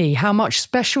mind-boggling to me how much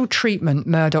special treatment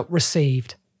Murdaugh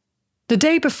received. The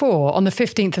day before, on the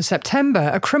 15th of September,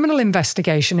 a criminal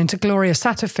investigation into Gloria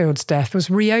Satterfield's death was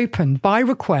reopened by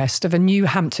request of a New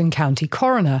Hampton County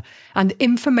coroner and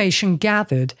information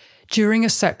gathered during a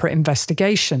separate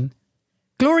investigation.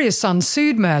 Gloria's son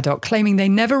sued Murdaugh, claiming they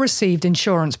never received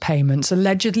insurance payments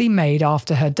allegedly made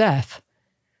after her death.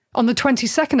 On the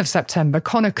 22nd of September,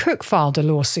 Connor Cook filed a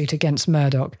lawsuit against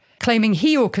Murdaugh, claiming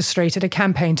he orchestrated a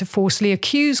campaign to falsely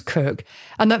accuse Cook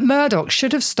and that Murdaugh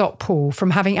should have stopped Paul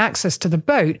from having access to the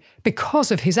boat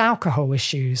because of his alcohol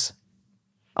issues.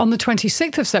 On the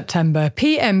 26th of September,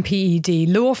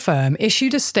 PMPED law firm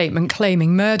issued a statement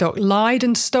claiming Murdaugh lied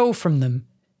and stole from them.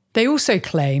 They also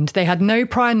claimed they had no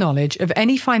prior knowledge of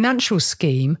any financial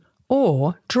scheme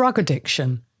or drug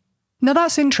addiction. Now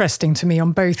that's interesting to me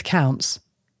on both counts.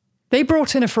 They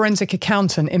brought in a forensic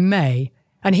accountant in May,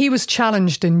 and he was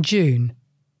challenged in June.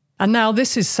 And now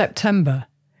this is September.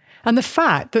 And the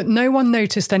fact that no one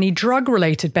noticed any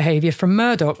drug-related behaviour from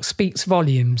Murdaugh speaks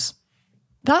volumes.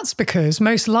 That's because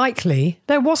most likely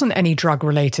there wasn't any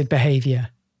drug-related behaviour,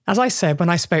 as I said when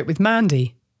I spoke with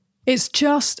Mandy. It's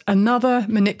just another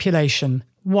manipulation,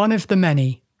 one of the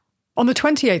many. On the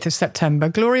 28th of September,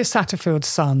 Gloria Satterfield's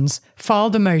sons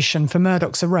filed a motion for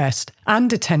Murdaugh's arrest and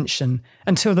detention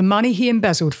until the money he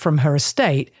embezzled from her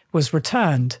estate was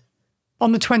returned.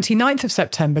 On the 29th of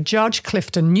September, Judge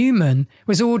Clifton Newman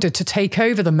was ordered to take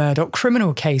over the Murdaugh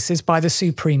criminal cases by the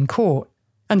Supreme Court,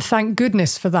 and thank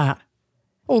goodness for that.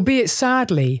 Albeit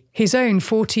sadly, his own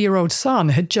 40-year-old son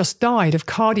had just died of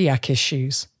cardiac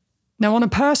issues. Now, on a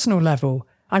personal level,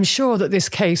 I'm sure that this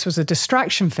case was a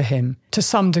distraction for him to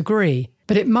some degree,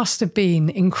 but it must have been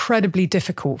incredibly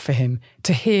difficult for him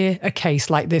to hear a case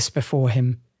like this before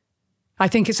him. I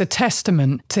think it's a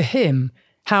testament to him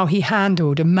how he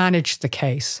handled and managed the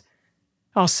case.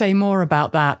 I'll say more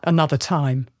about that another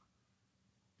time.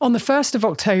 On the 1st of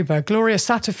October, Gloria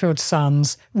Satterfield's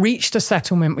sons reached a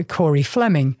settlement with Corey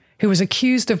Fleming, who was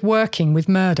accused of working with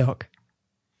Murdaugh.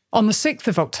 On the 6th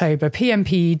of October,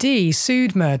 PMPED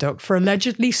sued Murdaugh for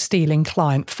allegedly stealing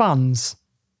client funds.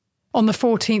 On the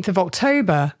 14th of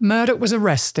October, Murdaugh was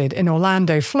arrested in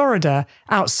Orlando, Florida,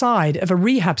 outside of a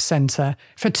rehab centre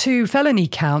for 2 felony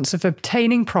counts of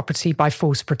obtaining property by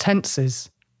false pretences.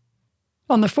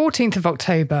 On the 14th of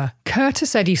October,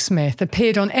 Curtis Eddie Smith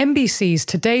appeared on NBC's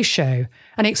Today Show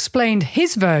and explained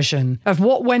his version of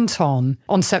what went on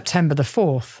September the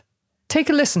 4th. Take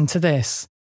a listen to this.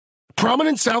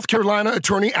 Prominent South Carolina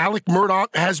attorney Alec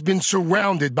Murdaugh has been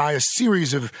surrounded by a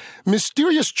series of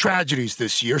mysterious tragedies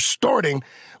this year, starting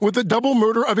with the double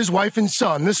murder of his wife and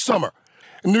son this summer.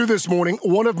 New this morning,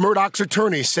 one of Murdaugh's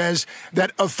attorneys says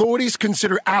that authorities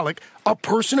consider Alec a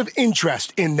person of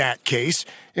interest in that case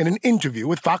in an interview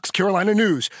with Fox Carolina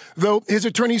News, though his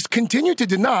attorneys continue to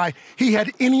deny he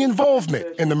had any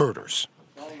involvement in the murders.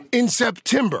 In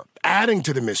September, adding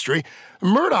to the mystery,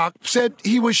 Murdaugh said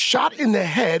he was shot in the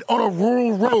head on a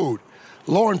rural road.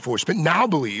 Law enforcement now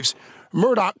believes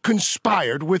Murdaugh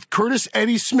conspired with Curtis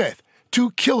Eddie Smith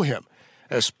to kill him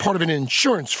as part of an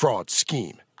insurance fraud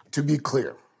scheme. To be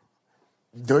clear,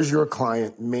 does your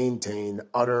client maintain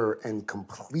utter and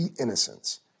complete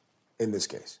innocence in this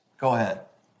case? Go ahead.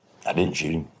 I didn't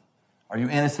shoot him. Are you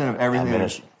innocent of everything? I'm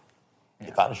innocent.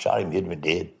 If I'd have shot him, he'd have been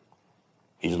dead.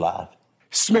 He's alive.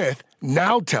 Smith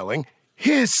now telling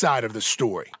his side of the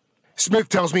story. Smith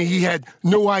tells me he had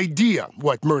no idea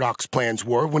what Murdaugh's plans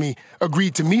were when he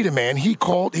agreed to meet a man he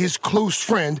called his close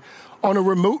friend on a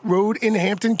remote road in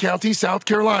Hampton County, South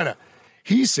Carolina.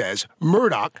 He says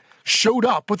Murdaugh showed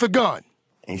up with a gun.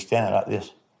 And he's standing like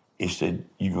this. He said,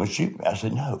 "You gonna shoot me?" I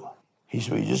said, "No." He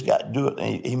said, "You just got to do it."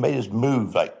 And he made his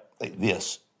move like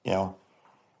this, you know.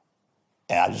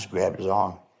 And I just grabbed his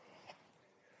arm.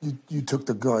 You took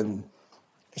the gun.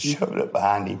 Shoved it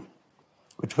behind him,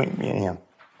 between me and him.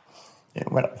 And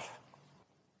it went off.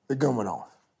 The gun went off.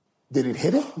 Did it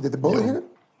hit him? Did the bullet hit him?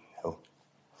 No.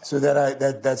 So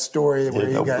that story where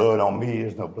There's no blood on me,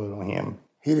 there's no blood on him.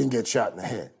 He didn't get shot in the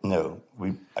head? No.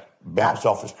 We bounced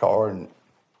off his car and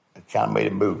kind of made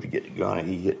a move to get the gun, and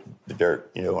he hit the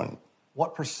dirt, and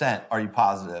What percent are you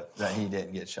positive that he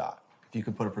didn't get shot? If you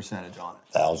could put a percentage on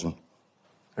it. 1,000.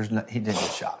 He didn't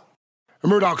get shot.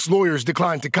 Murdaugh's lawyers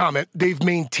declined to comment. They've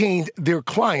maintained their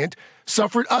client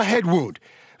suffered a head wound.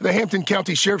 The Hampton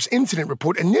County Sheriff's incident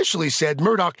report initially said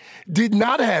Murdaugh did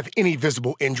not have any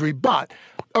visible injury, but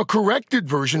a corrected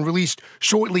version released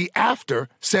shortly after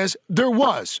says there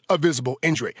was a visible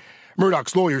injury.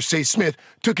 Murdaugh's lawyers say Smith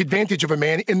took advantage of a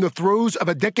man in the throes of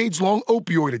a decades-long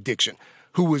opioid addiction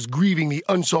who was grieving the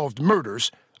unsolved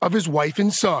murders of his wife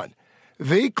and son.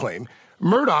 They claim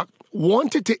Murdaugh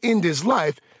wanted to end his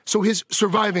life so his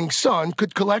surviving son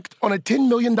could collect on a $10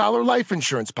 million life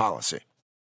insurance policy.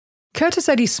 Curtis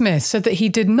Eddie Smith said that he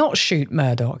did not shoot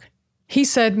Murdaugh. He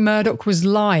said Murdaugh was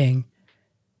lying.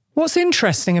 What's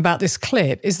interesting about this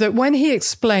clip is that when he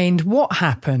explained what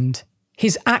happened,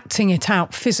 he's acting it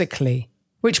out physically,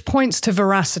 which points to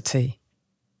veracity.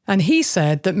 And he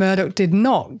said that Murdaugh did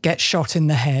not get shot in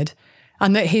the head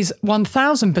and that he's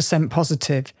 1,000%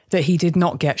 positive that he did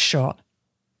not get shot.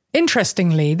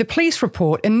 Interestingly, the police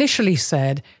report initially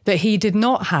said that he did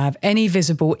not have any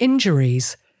visible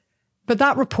injuries, but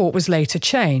that report was later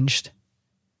changed.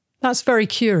 That's very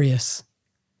curious.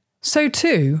 So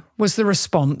too was the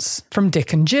response from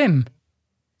Dick and Jim.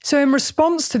 So in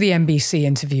response to the NBC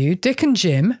interview, Dick and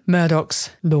Jim, Murdaugh's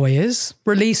lawyers,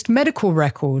 released medical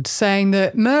records saying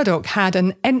that Murdaugh had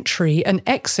an entry and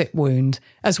exit wound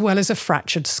as well as a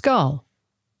fractured skull.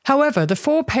 However, the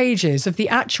 4 pages of the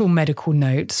actual medical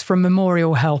notes from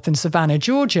Memorial Health in Savannah,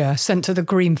 Georgia, sent to the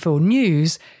Greenfield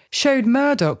News, showed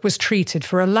Murdaugh was treated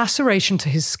for a laceration to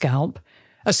his scalp,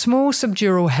 a small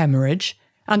subdural hemorrhage,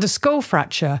 and a skull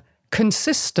fracture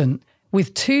consistent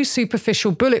with 2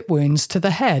 superficial bullet wounds to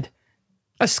the head.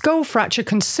 A skull fracture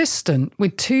consistent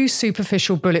with 2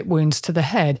 superficial bullet wounds to the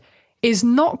head is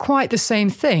not quite the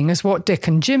same thing as what Dick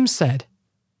and Jim said.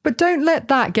 But don't let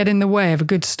that get in the way of a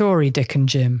good story, Dick and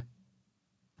Jim.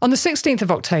 On the 16th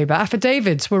of October,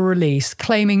 affidavits were released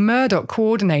claiming Murdaugh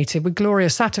coordinated with Gloria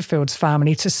Satterfield's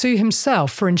family to sue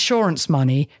himself for insurance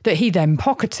money that he then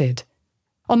pocketed.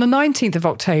 On the 19th of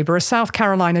October, a South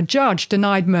Carolina judge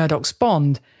denied Murdaugh's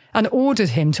bond and ordered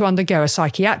him to undergo a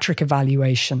psychiatric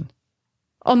evaluation.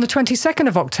 On the 22nd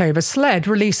of October, SLED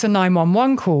released the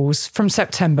 911 calls from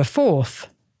September 4th.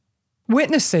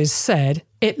 Witnesses said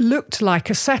it looked like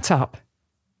a setup.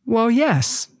 Well,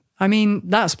 yes. I mean,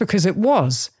 that's because it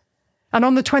was. And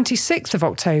on the 26th of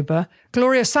October,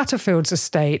 Gloria Satterfield's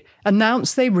estate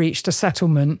announced they reached a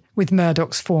settlement with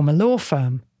Murdaugh's former law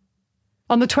firm.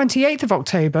 On the 28th of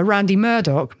October, Randy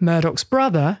Murdaugh, Murdaugh's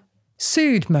brother,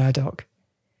 sued Murdaugh.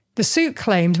 The suit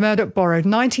claimed Murdaugh borrowed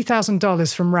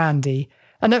 $90,000 from Randy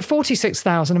and that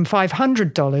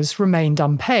 $46,500 remained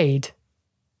unpaid.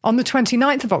 On the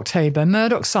 29th of October,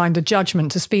 Murdaugh signed a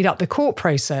judgment to speed up the court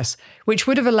process, which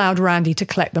would have allowed Randy to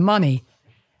collect the money.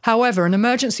 However, an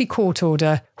emergency court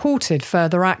order halted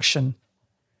further action.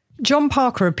 John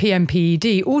Parker of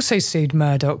PMPED also sued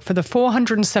Murdaugh for the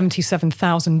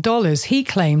 $477,000 he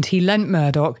claimed he lent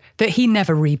Murdaugh that he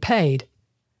never repaid.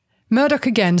 Murdaugh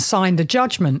again signed the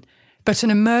judgment, but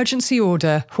an emergency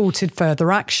order halted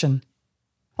further action.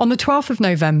 On the 12th of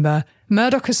November,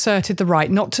 Murdaugh asserted the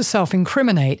right not to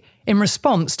self-incriminate in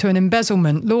response to an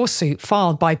embezzlement lawsuit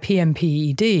filed by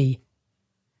PMPED.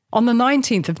 On the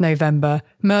 19th of November,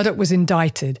 Murdaugh was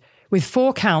indicted with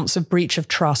 4 counts of breach of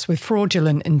trust with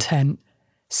fraudulent intent,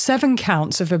 7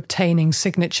 counts of obtaining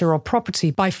signature or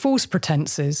property by false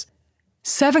pretenses,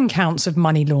 7 counts of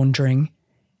money laundering,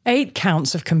 8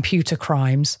 counts of computer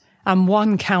crimes, and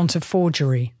 1 count of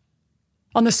forgery.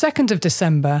 On the 2nd of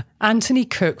December, Anthony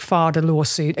Cook filed a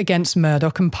lawsuit against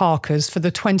Murdaugh and Parkers for the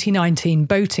 2019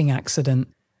 boating accident.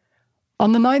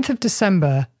 On the 9th of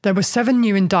December, there were 7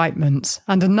 new indictments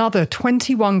and another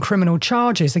 21 criminal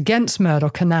charges against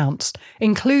Murdaugh announced,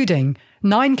 including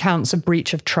 9 counts of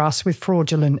breach of trust with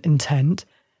fraudulent intent,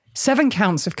 7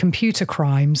 counts of computer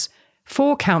crimes,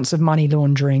 4 counts of money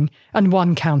laundering, and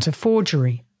 1 count of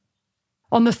forgery.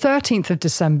 On the 13th of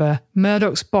December,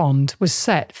 Murdaugh's bond was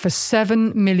set for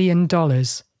 $7 million.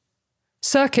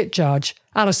 Circuit Judge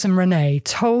Alison Renee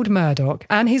told Murdaugh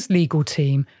and his legal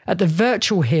team at the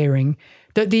virtual hearing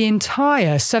that the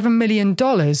entire $7 million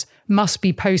must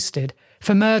be posted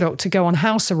for Murdaugh to go on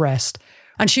house arrest,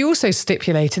 and she also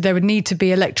stipulated there would need to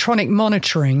be electronic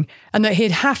monitoring and that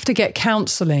he'd have to get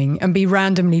counselling and be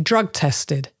randomly drug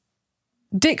tested.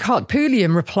 Dick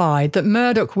Hartpoulian replied that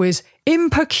Murdaugh was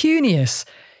impecunious,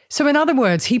 so in other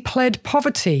words, he pled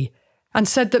poverty and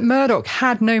said that Murdaugh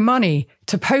had no money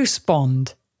to post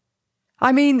bond.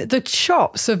 I mean, the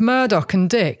chops of Murdaugh and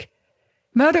Dick.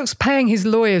 Murdaugh's paying his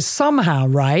lawyers somehow,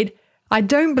 right? I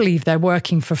don't believe they're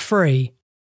working for free.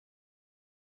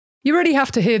 You really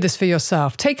have to hear this for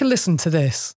yourself. Take a listen to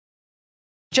this.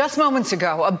 Just moments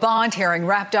ago, a bond hearing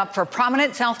wrapped up for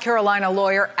prominent South Carolina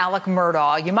lawyer Alec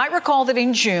Murdaugh. You might recall that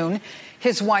in June,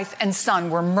 his wife and son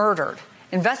were murdered.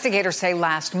 Investigators say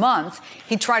last month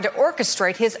he tried to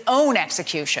orchestrate his own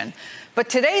execution. But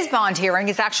today's bond hearing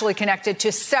is actually connected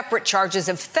to separate charges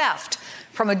of theft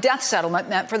from a death settlement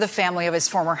meant for the family of his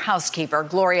former housekeeper,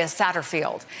 Gloria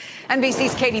Satterfield.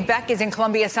 NBC's Katie Beck is in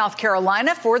Columbia, South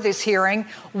Carolina for this hearing.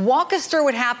 Walk us through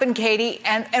what happened, Katie,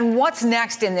 and what's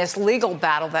next in this legal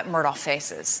battle that Murdaugh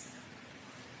faces.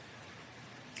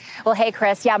 Well, hey,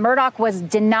 Chris. Yeah, Murdaugh was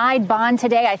denied bond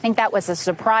today. I think that was a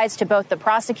surprise to both the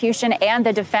prosecution and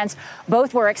the defense.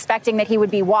 Both were expecting that he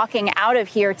would be walking out of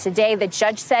here today. The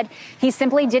judge said he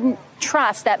simply didn't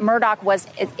trust that Murdaugh was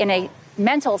in a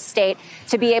mental state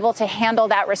to be able to handle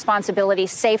that responsibility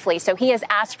safely. So he has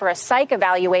asked for a psych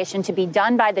evaluation to be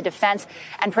done by the defense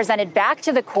and presented back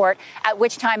to the court, at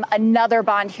which time another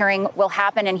bond hearing will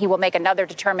happen and he will make another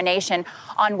determination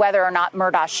on whether or not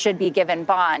Murdaugh should be given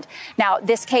bond. Now,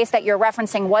 this case that you're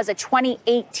referencing was a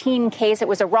 2018 case. It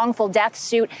was a wrongful death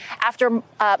suit after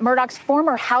Murdaugh's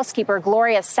former housekeeper,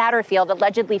 Gloria Satterfield,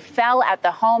 allegedly fell at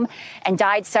the home and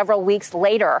died several weeks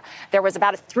later. There was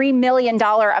about a $3 million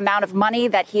amount of money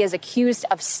that he is accused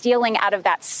of stealing out of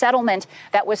that settlement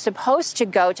that was supposed to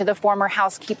go to the former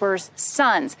housekeeper's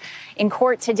sons. In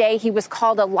court today, he was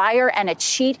called a liar and a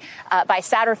cheat by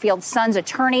Satterfield's son's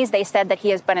attorneys. They said that he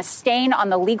has been a stain on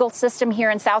the legal system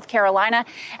here in South Carolina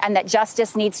and that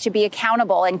justice needs to be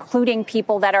accountable, including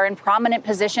people that are in prominent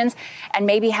positions and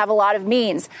maybe have a lot of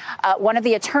means. One of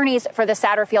the attorneys for the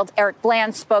Satterfields, Eric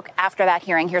Bland, spoke after that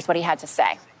hearing. Here's what he had to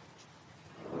say.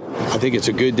 I think it's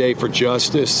a good day for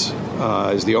justice,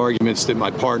 as the arguments that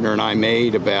my partner and I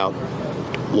made about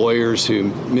lawyers who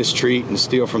mistreat and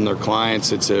steal from their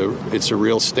clients. It's a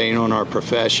real stain on our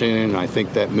profession, and I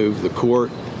think that moved the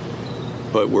court.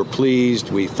 But we're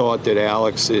pleased. We thought that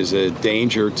Alex is a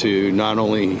danger to not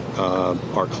only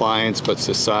our clients, but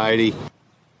society.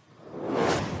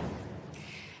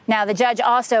 Now, the judge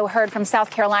also heard from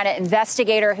South Carolina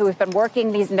investigator who has been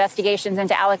working these investigations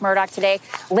into Alec Murdaugh today,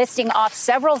 listing off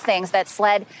several things that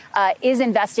SLED is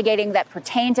investigating that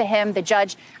pertain to him. The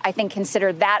judge, I think,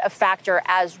 considered that a factor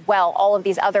as well. All of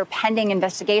these other pending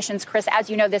investigations. Chris, as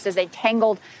you know, this is a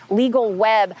tangled legal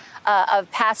web of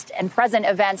past and present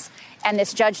events, and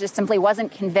this judge just simply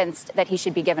wasn't convinced that he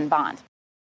should be given bond.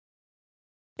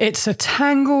 It's a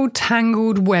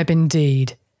tangled web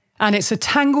indeed. And it's a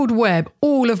tangled web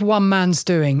all of one man's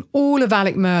doing, all of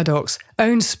Alec Murdaugh's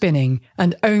own spinning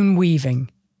and own weaving.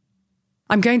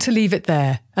 I'm going to leave it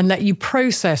there and let you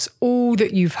process all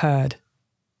that you've heard.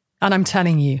 And I'm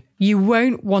telling you, you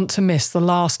won't want to miss the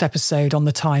last episode on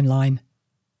the timeline.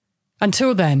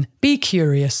 Until then, be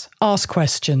curious, ask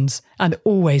questions, and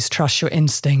always trust your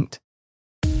instinct.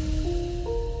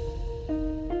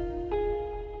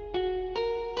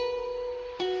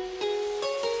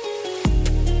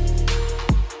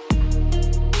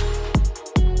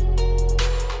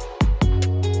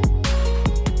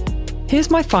 Here's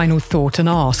my final thought and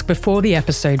ask before the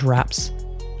episode wraps.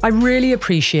 I really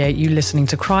appreciate you listening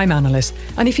to Crime Analyst,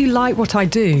 and if you like what I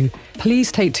do, please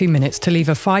take 2 minutes to leave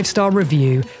a 5-star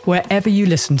review wherever you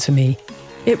listen to me.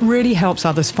 It really helps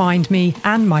others find me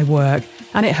and my work,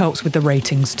 and it helps with the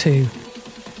ratings too.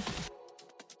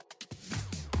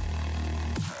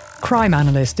 Crime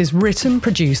Analyst is written,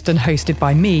 produced and hosted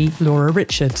by me, Laura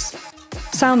Richards.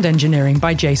 Sound engineering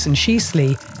by Jason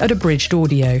Sheasley at Abridged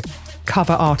Audio.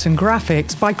 Cover art and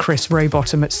graphics by Chris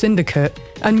Rowbottom at Syndicate,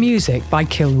 and music by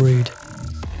Kilrood.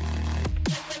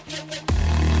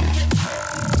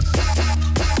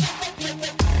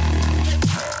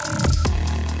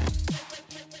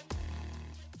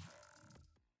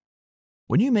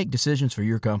 When you make decisions for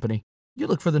your company, you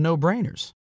look for the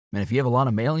no-brainers. And if you have a lot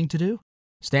of mailing to do,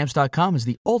 Stamps.com is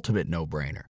the ultimate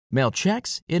no-brainer. Mail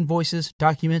checks, invoices,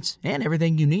 documents, and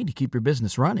everything you need to keep your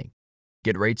business running.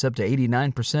 Get rates up to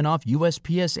 89% off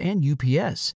USPS and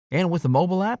UPS. And with the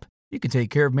mobile app, you can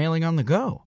take care of mailing on the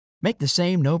go. Make the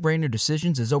same no-brainer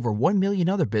decisions as over 1 million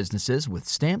other businesses with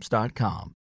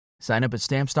Stamps.com. Sign up at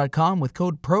Stamps.com with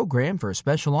code PROGRAM for a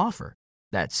special offer.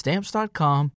 That's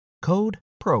Stamps.com, code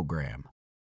PROGRAM.